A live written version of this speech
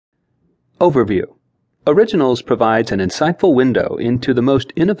Overview. Originals provides an insightful window into the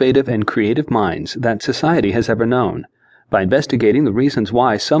most innovative and creative minds that society has ever known. By investigating the reasons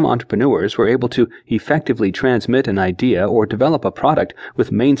why some entrepreneurs were able to effectively transmit an idea or develop a product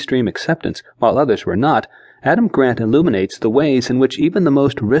with mainstream acceptance while others were not, Adam Grant illuminates the ways in which even the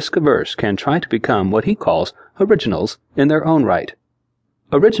most risk-averse can try to become what he calls originals in their own right.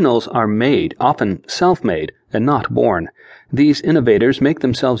 Originals are made, often self-made, and not born. These innovators make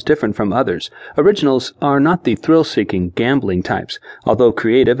themselves different from others. Originals are not the thrill-seeking, gambling types. Although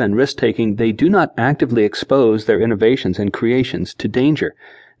creative and risk-taking, they do not actively expose their innovations and creations to danger.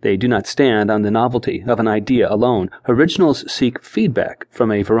 They do not stand on the novelty of an idea alone. Originals seek feedback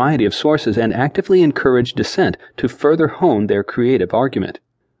from a variety of sources and actively encourage dissent to further hone their creative argument.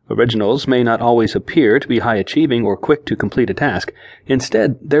 Originals may not always appear to be high-achieving or quick to complete a task.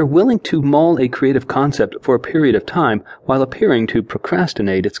 Instead, they're willing to mull a creative concept for a period of time while appearing to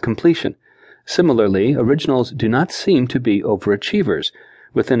procrastinate its completion. Similarly, originals do not seem to be overachievers.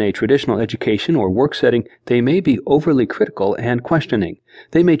 Within a traditional education or work setting, they may be overly critical and questioning.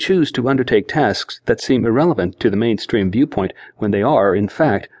 They may choose to undertake tasks that seem irrelevant to the mainstream viewpoint when they are, in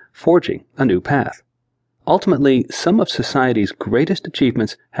fact, forging a new path. Ultimately, some of society's greatest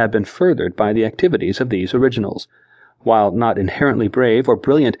achievements have been furthered by the activities of these originals. While not inherently brave or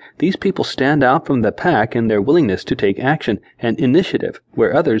brilliant, these people stand out from the pack in their willingness to take action and initiative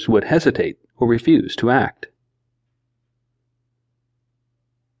where others would hesitate or refuse to act.